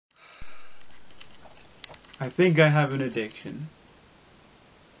I think I have an addiction.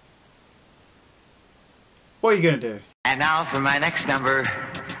 What are you gonna do? And now for my next number,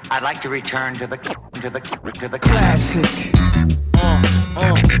 I'd like to return to the classic.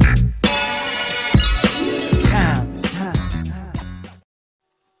 Time.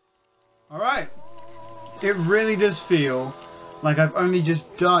 Alright. It really does feel like I've only just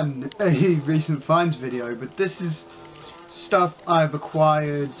done a recent finds video, but this is stuff I've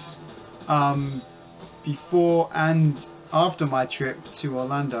acquired before and after my trip to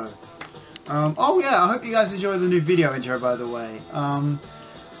Orlando. Oh yeah, I hope you guys enjoy the new video intro, by the way.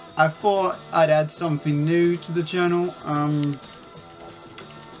 I thought I'd add something new to the channel.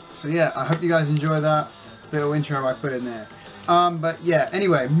 So yeah, I hope you guys enjoy that little intro I put in there. But yeah,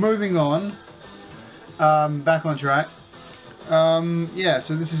 anyway, moving on. Back on track. Yeah,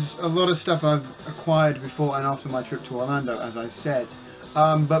 so this is a lot of stuff I've acquired before and after my trip to Orlando, as I said.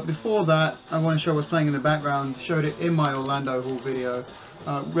 But before that, I want to show what's playing in the background. Showed it in my Orlando haul video.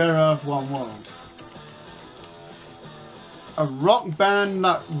 Rare Earth One World. A rock band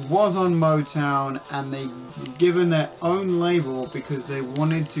that was on Motown, and they were given their own label because they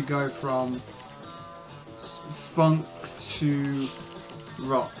wanted to go from funk to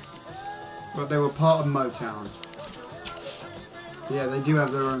rock. But they were part of Motown. Yeah, they do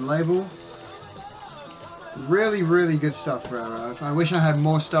have their own label. Really, really good stuff, Rare Earth. I wish I had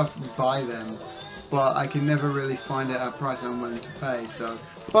more stuff by them, but I can never really find it at a price I'm willing to pay. So,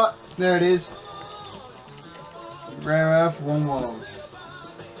 but there it is. Rare Earth One World.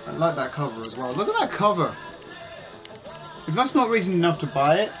 I like that cover as well. Look at that cover. If that's not reason enough to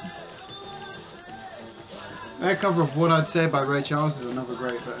buy it, that cover of What I'd Say by Ray Charles is another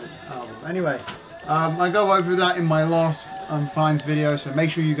great album. Anyway, I go over that in my last finds video, so make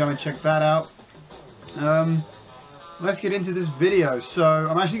sure you go and check that out. Let's get into this video. So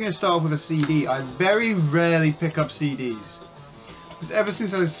I'm actually going to start off with a CD. I very rarely pick up CDs. Because ever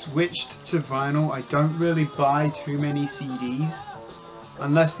since I switched to vinyl, I don't really buy too many CDs.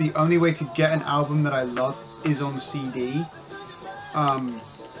 Unless the only way to get an album that I love is on CD.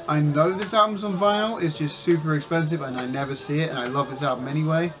 I know this album's on vinyl, it's just super expensive and I never see it, and I love this album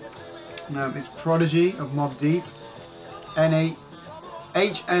anyway. It's Prodigy of Mobb Deep.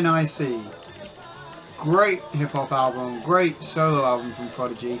 HNIC. Great hip hop album, great solo album from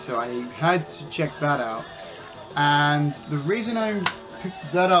Prodigy, so I had to check that out. And the reason I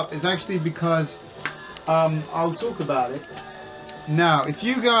picked that up is actually because I'll talk about it. Now, if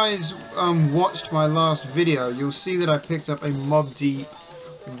you guys watched my last video, you'll see that I picked up a Mobb Deep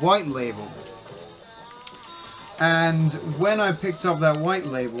white label. And when I picked up that white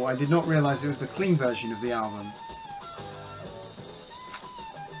label, I did not realize it was the clean version of the album.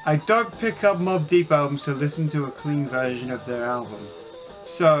 I don't pick up Mobb Deep albums to listen to a clean version of their album.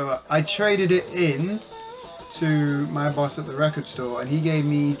 So I traded it in to my boss at the record store, and he gave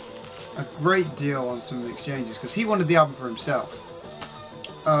me a great deal on some exchanges because he wanted the album for himself.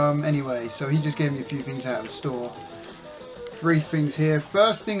 Anyway, so he just gave me a few things out of the store. 3 things here.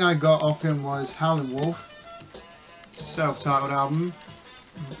 First thing I got off him was Howlin' Wolf, self-titled album.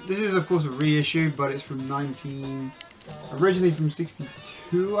 This is of course a reissue, but it's from originally from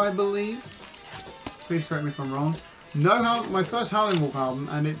 62, I believe. Please correct me if I'm wrong. My first Howlin' Wolf album,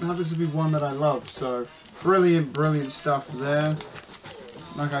 and it happens to be one that I love, so brilliant, brilliant stuff there.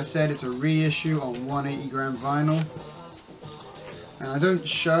 Like I said, it's a reissue on 180 gram vinyl. And I don't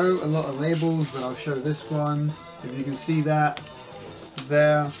show a lot of labels, but I'll show this one. If you can see that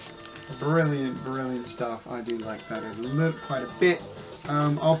there, brilliant, brilliant stuff. I do like that a little, quite a bit.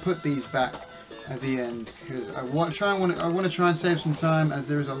 I'll put these back at the end because I want to try and save some time, as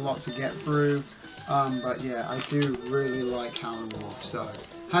there is a lot to get through. But yeah, I do really like Howlin' Wolf, so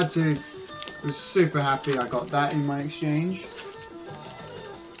was super happy I got that in my exchange.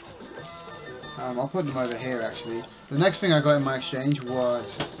 I'll put them over here actually. The next thing I got in my exchange was,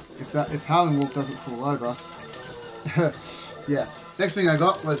 if Howlin' Wolf doesn't fall over, yeah. Next thing I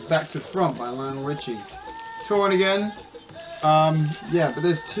got was Back to Front by Lionel Richie. Touring again. Yeah, but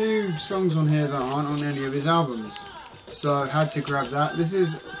there's 2 songs on here that aren't on any of his albums, so I had to grab that. This is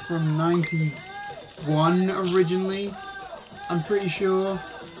from '91 originally, I'm pretty sure.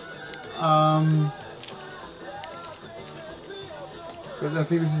 But I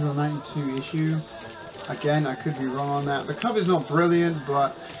think this is a '92 issue. Again, I could be wrong on that. The cover's not brilliant,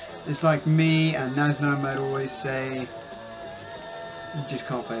 but it's like me and Nas Nomad always say, you just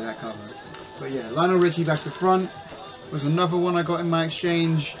can't play that cover. But yeah, Lionel Richie Back to Front was another one I got in my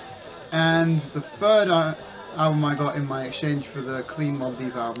exchange. And the third album I got in my exchange for the clean Mobb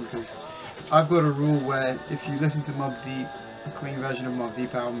Deep album, because I've got a rule where if you listen to Mobb Deep, a clean version of Mobb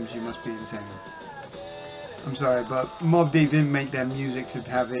Deep albums, you must be insane. I'm sorry, but Mobb Deep didn't make their music to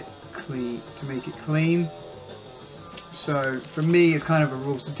have it clean, to make it clean. So for me, it's kind of a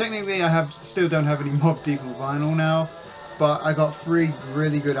rule. So technically, I still don't have any Mobb Deep on vinyl now, but I got 3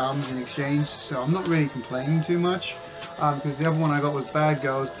 really good albums in exchange, so I'm not really complaining too much. Because the other one I got was Bad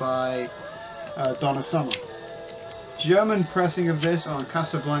Girls by Donna Summer. German pressing of this on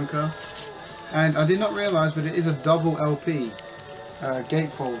Casablanca, and I did not realise, but it is a double LP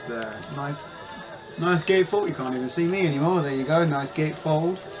gatefold there. Nice gatefold. You can't even see me anymore. There you go. Nice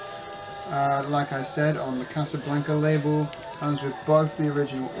gatefold. Like I said, on the Casablanca label, comes with both the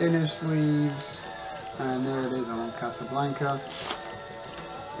original inner sleeves, and there it is on Casablanca.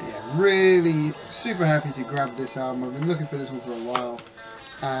 But yeah, really super happy to grab this album. I've been looking for this one for a while,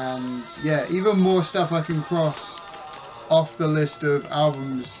 and yeah, even more stuff I can cross off the list of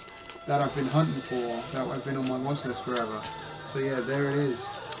albums that I've been hunting for, that have been on my watch list forever. So yeah, there it is.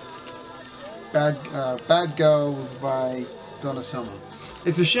 Bad Girls by Donna Summer.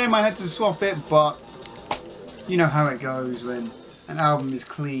 It's a shame I had to swap it, but you know how it goes when an album is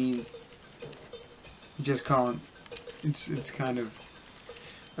clean. You just can't. It's kind of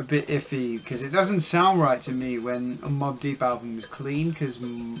a bit iffy, because it doesn't sound right to me when a Mobb Deep album is clean, because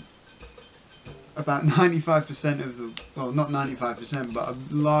about 95% of the, well, not 95%, but a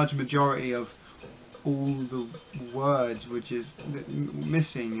large majority of all the words were just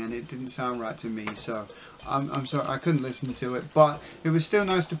missing, and it didn't sound right to me. So I'm sorry I couldn't listen to it, but it was still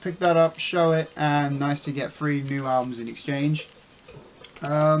nice to pick that up, show it, and nice to get 3 new albums in exchange.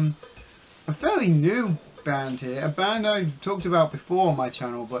 A fairly new band here, a band I talked about before on my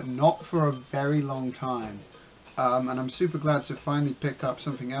channel, but not for a very long time, and I'm super glad to finally pick up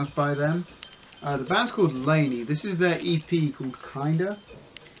something else by them. The band's called Laney. This is their EP called Kinda.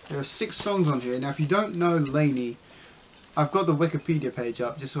 There are 6 songs on here. Now if you don't know Laney, I've got the Wikipedia page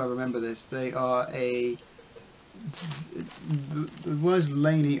up just so I remember this. They are the words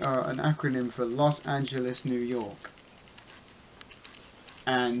Laney are an acronym for Los Angeles, New York.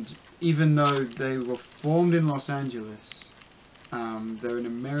 And even though they were formed in Los Angeles, they're an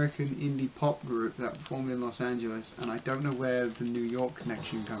American indie pop group that formed in Los Angeles, and I don't know where the New York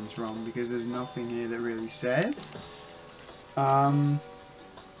connection comes from, because there's nothing here that really says.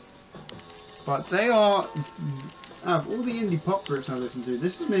 But they are, out of all the indie pop groups I listen to,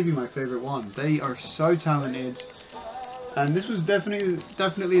 this is maybe my favourite one. They are so talented, and this was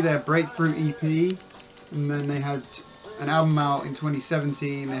definitely their breakthrough EP, and then they had an album out in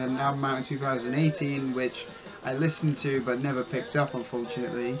 2017, they had an album out in 2018, which I listened to but never picked up,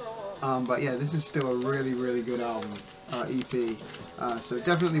 unfortunately. But yeah, this is still a really, really good album, EP. So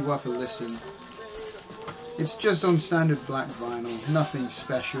definitely worth a listen. It's just on standard black vinyl, nothing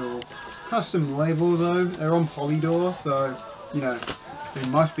special. Custom label though, they're on Polydor, so, you know, they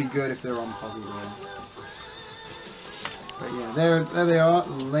must be good if they're on Polydor. But yeah, there they are,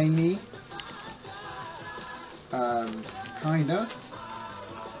 Laney. Kinda.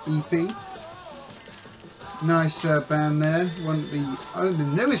 EP. Nice band there. One of the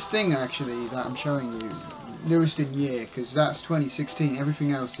newest thing actually that I'm showing you, newest in year, because that's 2016.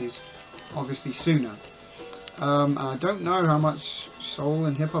 Everything else is obviously sooner. I don't know how much soul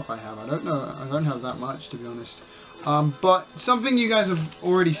and hip hop I have. I don't know. I don't have that much, to be honest. But something you guys have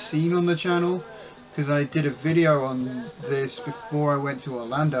already seen on the channel, because I did a video on this before I went to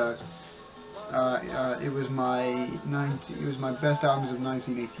Orlando. It was my best albums of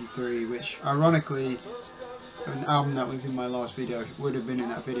 1983, which ironically, an album that was in my last video would have been in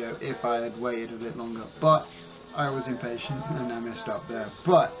that video if I had waited a bit longer. But I was impatient and I messed up there.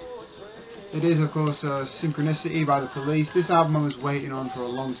 But it is, of course, Synchronicity by The Police. This album I was waiting on for a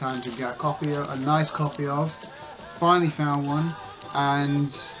long time to get a nice copy of. Finally found one, and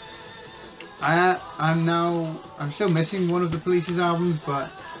I'm still missing one of The Police's albums,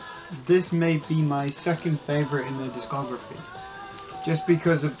 but this may be my second favourite in their discography. Just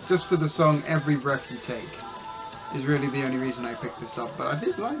for the song Every Breath You Take is really the only reason I picked this up. But I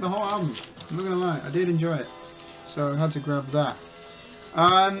did like the whole album. I'm not gonna lie, I did enjoy it. So I had to grab that.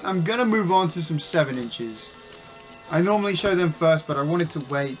 I'm gonna move on to some 7 inches. I normally show them first, but I wanted to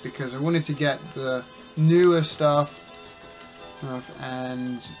wait because I wanted to get the newer stuff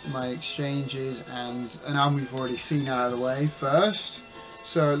and my exchanges and an album we've already seen out of the way first.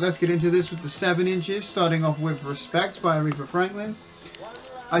 So let's get into this with the 7 inches, starting off with Respect by Aretha Franklin.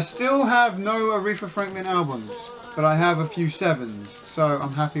 I still have no Aretha Franklin albums, but I have a few 7s, so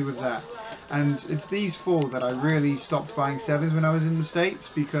I'm happy with that. And it's these 4 that I really stopped buying 7s when I was in the States,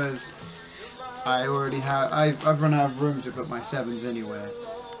 because I've run out of room to put my 7s anywhere.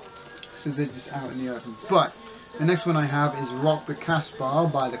 So they're just out in the open. But the next one I have is Rock the Casbah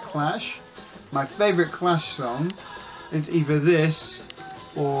by The Clash. My favourite Clash song is either this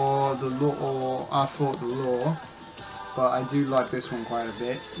or the Law, or I Fought the Law, but I do like this one quite a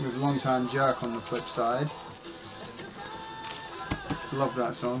bit, with Long Time Jerk on the flip side. Love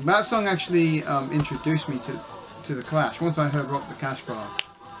that song. That song actually introduced me to the Clash. Once I heard Rock the Cash Bar,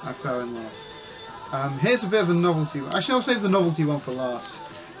 I fell in love. Here's a bit of a novelty one. Actually, I'll save the novelty one for last.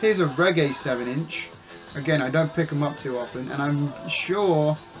 Here's a reggae 7-inch. Again, I don't pick them up too often, and I'm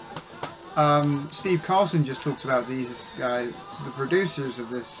sure Steve Carlson just talked about these guys, the producers of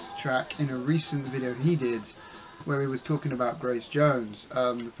this track, in a recent video he did, where he was talking about Grace Jones,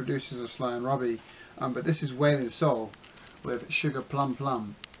 the producers of Sly and Robbie. But this is Wailin' Soul with Sugar Plum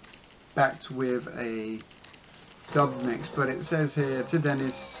Plum, backed with a dub mix. But it says here, to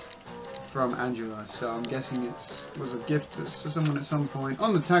Dennis from Angela, so I'm guessing it was a gift to someone at some point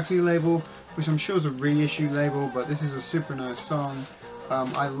on the Taxi label, which I'm sure is a reissue label, but this is a super nice song.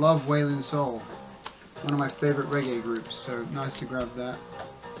 I love Wailin' Soul, one of my favourite reggae groups, so nice to grab that.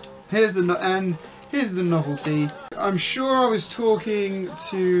 Here's the novelty. I'm sure I was talking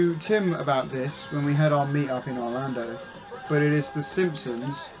to Tim about this when we had our meet up in Orlando, but it is The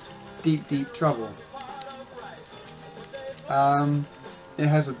Simpsons, Deep Deep Trouble. It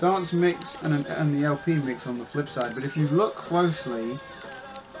has a dance mix and the LP mix on the flip side, but if you look closely,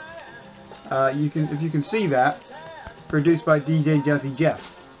 if you can see that, produced by DJ Jazzy Jeff.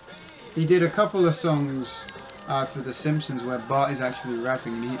 He did a couple of songs for The Simpsons where Bart is actually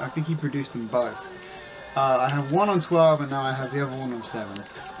rapping, and I think he produced them both. I have one on 12 and now I have the other one on 7.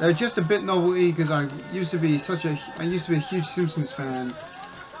 They're just a bit novelty because I used to be a huge Simpsons fan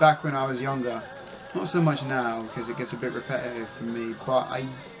back when I was younger. Not so much now because it gets a bit repetitive for me, but I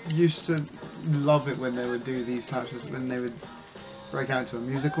used to love it when they would do these types of, when they would break out into a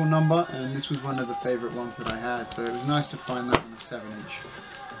musical number, and this was one of the favourite ones that I had, so it was nice to find that on the 7-inch.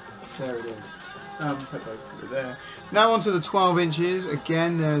 There it is. Put that there. Now onto the 12 inches.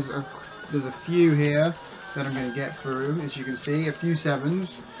 Again, there's a few here that I'm going to get through, as you can see, a few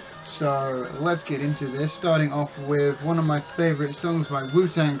 7s. So let's get into this, starting off with one of my favourite songs by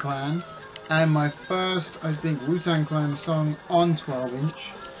Wu-Tang Clan, and my first, I think, Wu-Tang Clan song on 12-inch,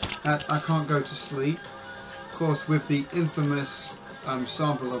 that's I Can't Go to Sleep, of course with the infamous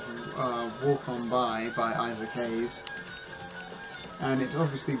sample of Walk On By Isaac Hayes, and it's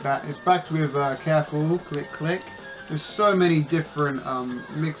obviously backed with Careful, Click Click. There's so many different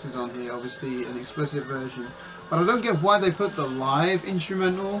mixes on here, obviously an explicit version, but I don't get why they put the live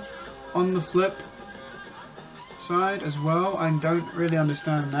instrumental on the flip side as well. I don't really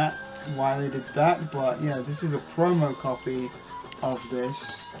understand that, why they did that, but yeah, this is a promo copy of this,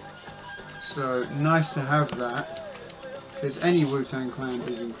 so nice to have that, because any Wu-Tang Clan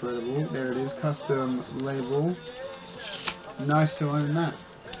is incredible. There it is, custom label, nice to own that,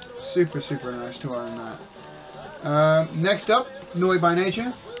 super nice to own that. Next up, Naughty by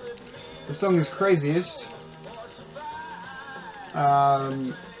Nature. The song is Craziest.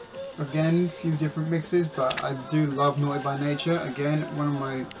 Again, a few different mixes, but I do love Naughty by Nature. Again, one of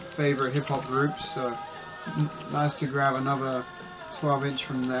my favourite hip-hop groups, so nice to grab another 12-inch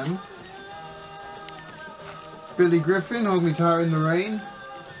from them. Billy Griffin, Hold Me Tighter in the Rain.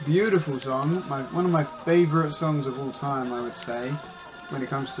 Beautiful song. One of my favourite songs of all time, I would say, when it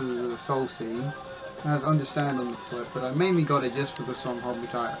comes to the soul scene. It has Understand on the flip, but I mainly got it just for the song Hold Me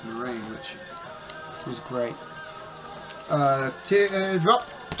Tighter in the Rain, which was great. Teardrops,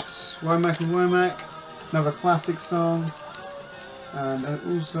 Womack and Womack, another classic song, and it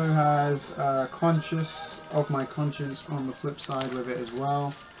also has Conscious of My Conscience on the flip side with it as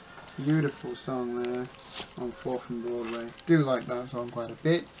well. Beautiful song there on 4th and Broadway. Do like that song quite a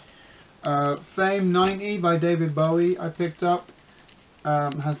bit. Fame 90 by David Bowie I picked up.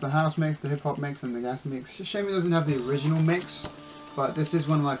 Has the house mix, the hip hop mix, and the gas mix. It's a shame it doesn't have the original mix, but this is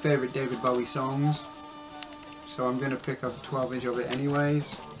one of my favourite David Bowie songs, so I'm going to pick up a 12-inch of it anyways,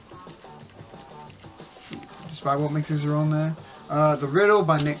 despite what mixes are on there. The Riddle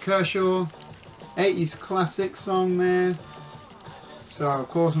by Nick Kershaw, 80s classic song there, so of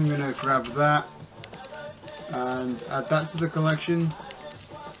course I'm going to grab that and add that to the collection.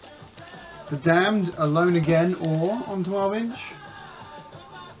 The Damned, Alone Again, or on 12-inch.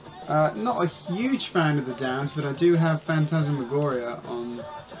 Not a huge fan of the Damned, but I do have Phantasmagoria on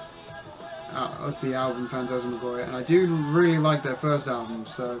the album Phantasmagoria, and I do really like their first album,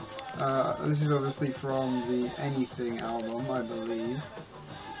 so this is obviously from the Anything album, I believe,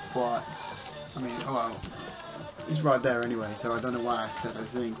 but I mean, oh well, it's right there anyway, so I don't know why I said I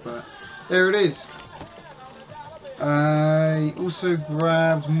think, but there it is. I also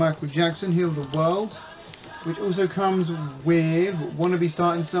grabbed Michael Jackson, Heal the World, which also comes with Wanna Be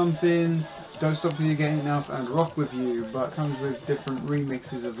Starting Something, Don't Stop Till You Get Enough and Rock With You, but comes with different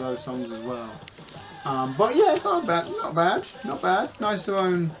remixes of those songs as well. But yeah, it's not bad, not bad. Nice to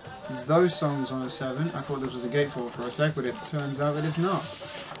own those songs on a 7. I thought this was a gatefold for a sec, but it turns out that it's not.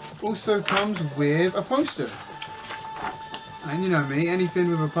 Also comes with a poster. And you know me,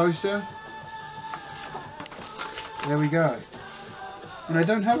 anything with a poster, there we go. And I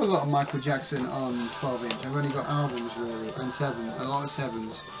don't have a lot of Michael Jackson on 12 inch. I've only got albums really, and a lot of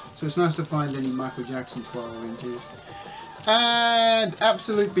 7s. So it's nice to find any Michael Jackson 12 inches. And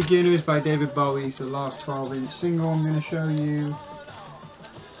Absolute Beginners by David Bowie is the last 12 inch single I'm going to show you.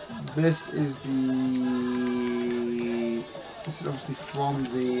 This is obviously from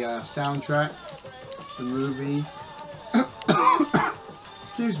the soundtrack, the movie.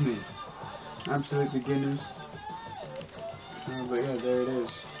 Excuse me. Absolute Beginners. But yeah, there it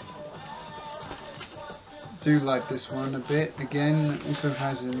is. Do like this one a bit. Again, it also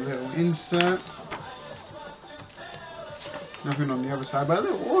has a little insert. Nothing on the other side, but a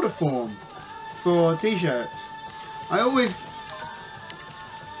little order form for t-shirts. I always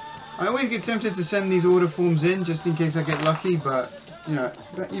get tempted to send these order forms in just in case I get lucky, but you know,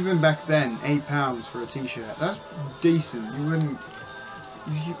 even back then, £8 for a t-shirt, that's decent. You wouldn't,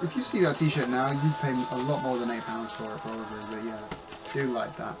 if you see that t-shirt now, you'd pay a lot more than £8 for it probably, but yeah, do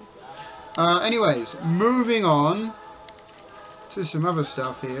like that. Anyways, moving on to some other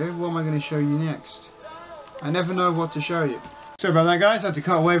stuff here. What am I going to show you next? I never know what to show you. Sorry about that, guys, I had to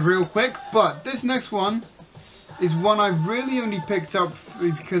cut away real quick, but this next one is one I really only picked up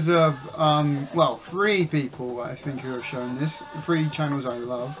because of, well, 3 people I think who have shown this, 3 channels I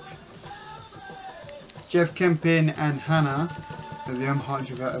love. Jeff Kempin and Hannah of the Unhot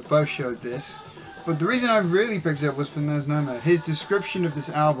Introvert have both showed this, but the reason I really picked it up was for Nez Nomad. His description of this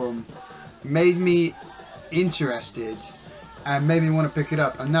album made me interested and made me want to pick it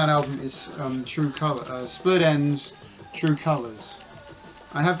up, and that album is True Color, Split Enz, True Colors.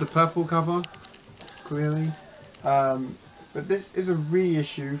 I have the purple cover, clearly. But this is a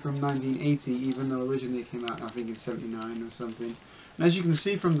reissue from 1980, even though originally it came out, I think, in 79 or something. And as you can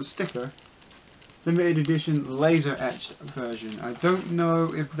see from the sticker, limited edition laser etched version. I don't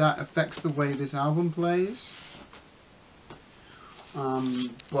know if that affects the way this album plays,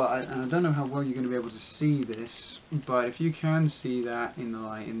 but I don't know how well you're going to be able to see this. But if you can see that in the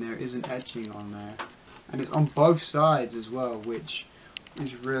light, and there is an etching on there, and it's on both sides as well, which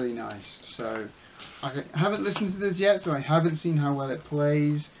is really nice. So I haven't listened to this yet, so I haven't seen how well it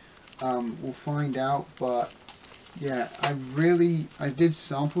plays. We'll find out, but yeah, I did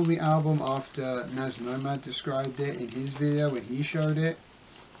sample the album after Nez Nomad described it in his video when he showed it,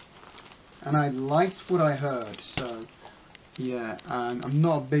 and I liked what I heard. So yeah, and I'm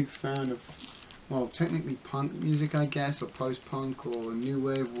not a big fan of, well, technically punk music, I guess, or post-punk or new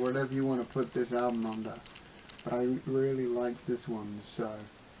wave, whatever you want to put this album under, but I really liked this one. So,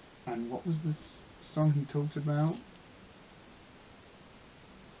 and what was this song he talked about?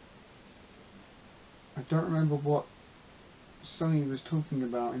 I don't remember what song he was talking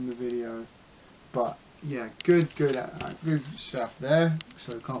about in the video, but yeah, good stuff there.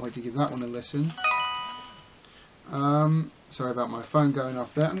 So can't wait to give that one a listen. Sorry about my phone going off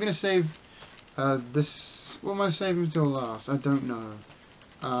there. I'm going to save this. What am I saving until last? I don't know.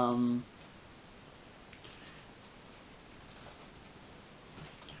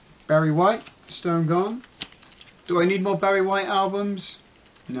 Barry White, Stone Gone. Do I need more Barry White albums?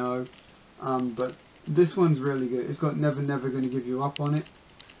 No. But this one's really good. It's got Never Never Gonna Give You Up on it.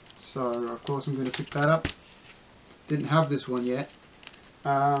 So, of course, I'm going to pick that up. Didn't have this one yet.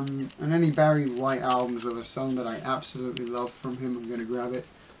 And any Barry White albums with a song that I absolutely love from him, I'm going to grab it.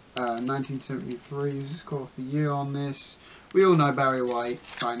 1973 is, of course, the year on this. We all know Barry White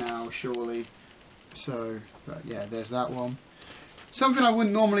by now, surely. So, but yeah, there's that one. Something I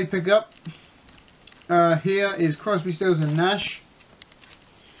wouldn't normally pick up here is Crosby, Stills and Nash,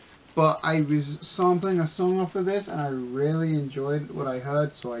 but I was sampling a song off of this and I really enjoyed what I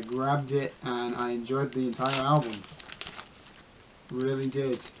heard, so I grabbed it and I enjoyed the entire album. Really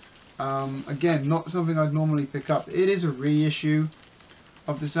did. Again, not something I'd normally pick up. It is a reissue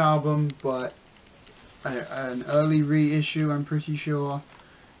of this album, but an early reissue, I'm pretty sure,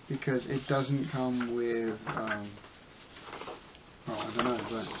 because it doesn't come with oh, I don't know,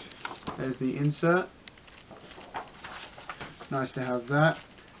 but there's the insert. Nice to have that.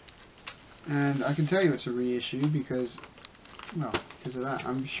 And I can tell you it's a reissue because, well, because of that.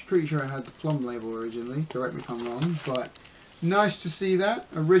 I'm pretty sure I had the Plum label originally, correct me if I'm wrong, but nice to see that.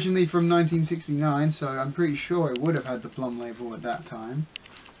 Originally from 1969, so I'm pretty sure it would have had the Plum label at that time.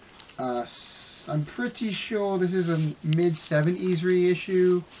 I'm pretty sure this is a mid-70s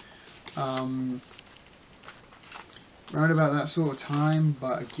reissue, Around about that sort of time,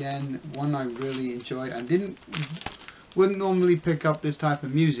 but again, one I really enjoyed. I wouldn't normally pick up this type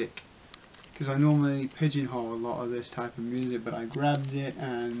of music, because I normally pigeonhole a lot of this type of music, but I grabbed it,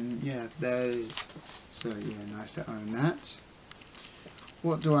 and yeah, there it is. So yeah, nice to own that.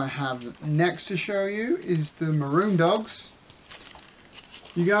 What do I have next to show you is the Maroon Dogs.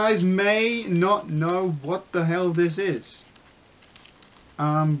 You guys may not know what the hell this is.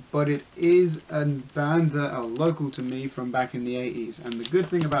 But it is a band that are local to me from back in the 80s. And the good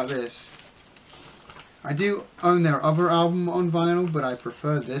thing about this, I do own their other album on vinyl, but I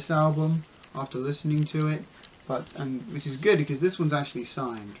prefer this album after listening to it. Which is good because this one's actually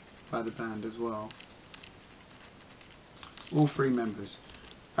signed by the band as well. All 3 members.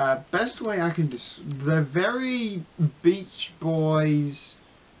 Best way I can they're very Beach Boys-esque.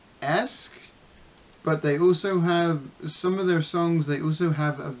 But they also have, some of their songs, they also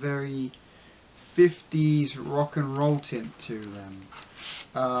have a very 50s rock and roll tint to them.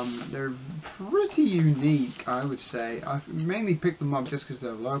 They're pretty unique, I would say. I've mainly picked them up just because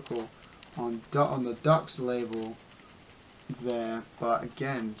they're local on the Ducks label there. But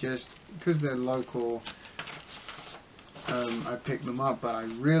again, just because they're local, I picked them up. But I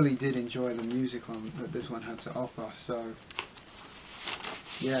really did enjoy the music that this one had to offer. So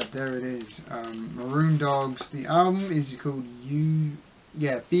yeah, there it is. Maroon Dogs. The album is called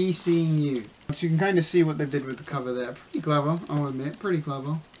Be Seeing You. So you can kind of see what they did with the cover there. Pretty clever, I'll admit. Pretty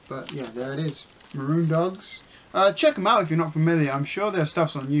clever. But yeah, there it is. Maroon Dogs. Check them out if you're not familiar. I'm sure their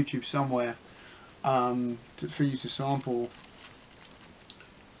stuff's on YouTube somewhere for you to sample.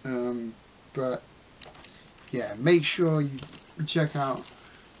 But yeah, make sure you check out.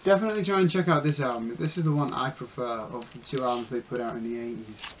 Definitely try and check out this album. This is the one I prefer of the 2 albums they put out in the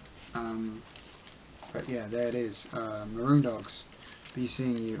 80s. But yeah, there it is. Maroon Dogs. Be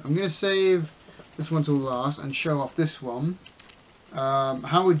Seeing You. I'm going to save this one till last and show off this one.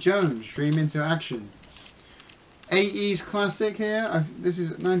 Howard Jones, Dream Into Action. 80s classic here. This is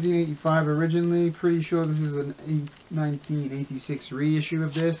 1985 originally. Pretty sure this is a 1986 reissue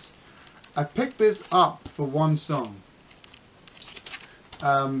of this. I picked this up for one song.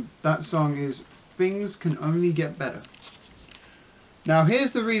 That song is Things Can Only Get Better. Now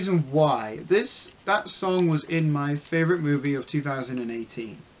here's the reason why. That song was in my favourite movie of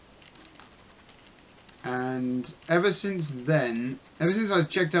 2018. And ever since then, ever since I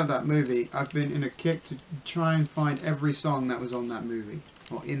checked out that movie, I've been in a kick to try and find every song that was on that movie,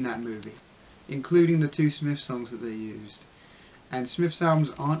 or in that movie, including the 2 Smiths songs that they used. And Smiths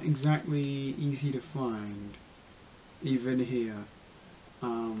albums aren't exactly easy to find, even here.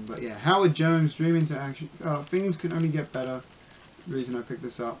 But yeah, Howard Jones, Dream Into Action. Things Can Only Get Better. The reason I picked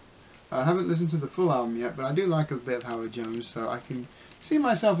this up. I haven't listened to the full album yet, but I do like a bit of Howard Jones, so I can see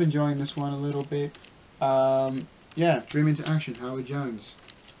myself enjoying this one a little bit. Yeah, Dream Into Action, Howard Jones.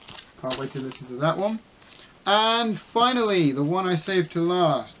 Can't wait to listen to that one. And finally, the one I saved to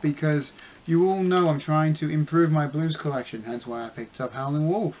last, because you all know I'm trying to improve my blues collection, hence why I picked up Howlin'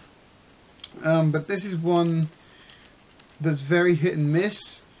 Wolf. But this is one that's very hit and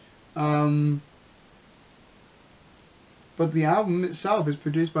miss. But the album itself is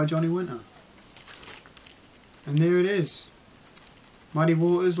produced by Johnny Winter. And there it is. Muddy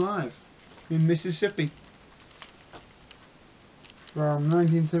Waters Live in Mississippi. From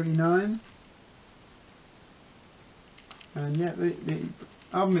 1979. And yeah, the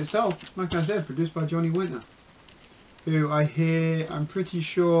album itself, like I said, produced by Johnny Winter. Who I'm pretty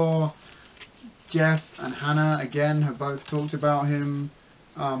sure Jeff and Hannah, again, have both talked about him.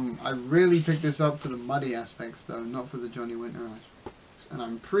 I really picked this up for the Muddy aspects, though, not for the Johnny Winter aspects. And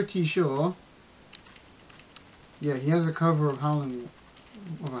I'm pretty sure, yeah, he has a cover of a Howlin'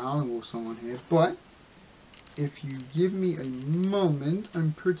 Wolf song on here. But if you give me a moment,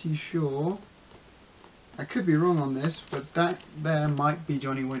 I'm pretty sure, I could be wrong on this, but that there might be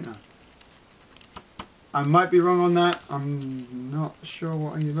Johnny Winter. I might be wrong on that. I'm not sure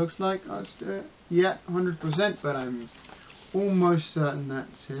what he looks like yet, 100%, but I'm almost certain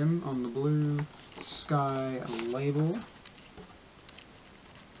that's him on the Blue Sky label.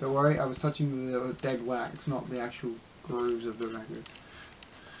 Don't worry, I was touching the dead wax, not the actual grooves of the record.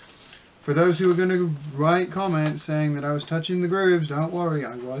 For those who are going to write comments saying that I was touching the grooves, don't worry,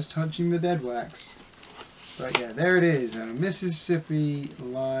 I was touching the dead wax. But yeah, there it is, Mississippi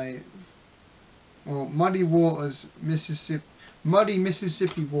Live, or Muddy Mississippi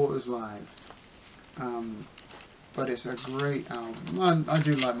Waters Live. But it's a great album. I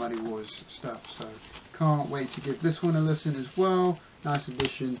do like Muddy Waters stuff, so can't wait to give this one a listen as well. Nice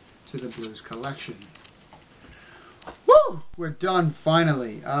addition to the blues collection. Woo! We're done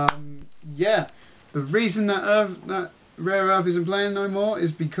finally. yeah, the reason that Rare Earth isn't playing no more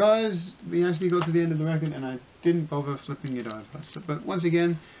is because we actually got to the end of the record and I didn't bother flipping it over. So, but once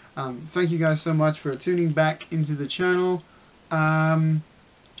again, thank you guys so much for tuning back into the channel.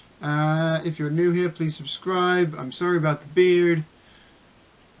 If you're new here, please subscribe. I'm sorry about the beard.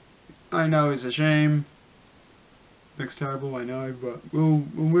 I know it's a shame. Looks terrible, I know, but we'll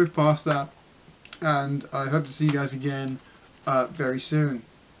move past that. And I hope to see you guys again very soon.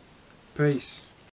 Peace.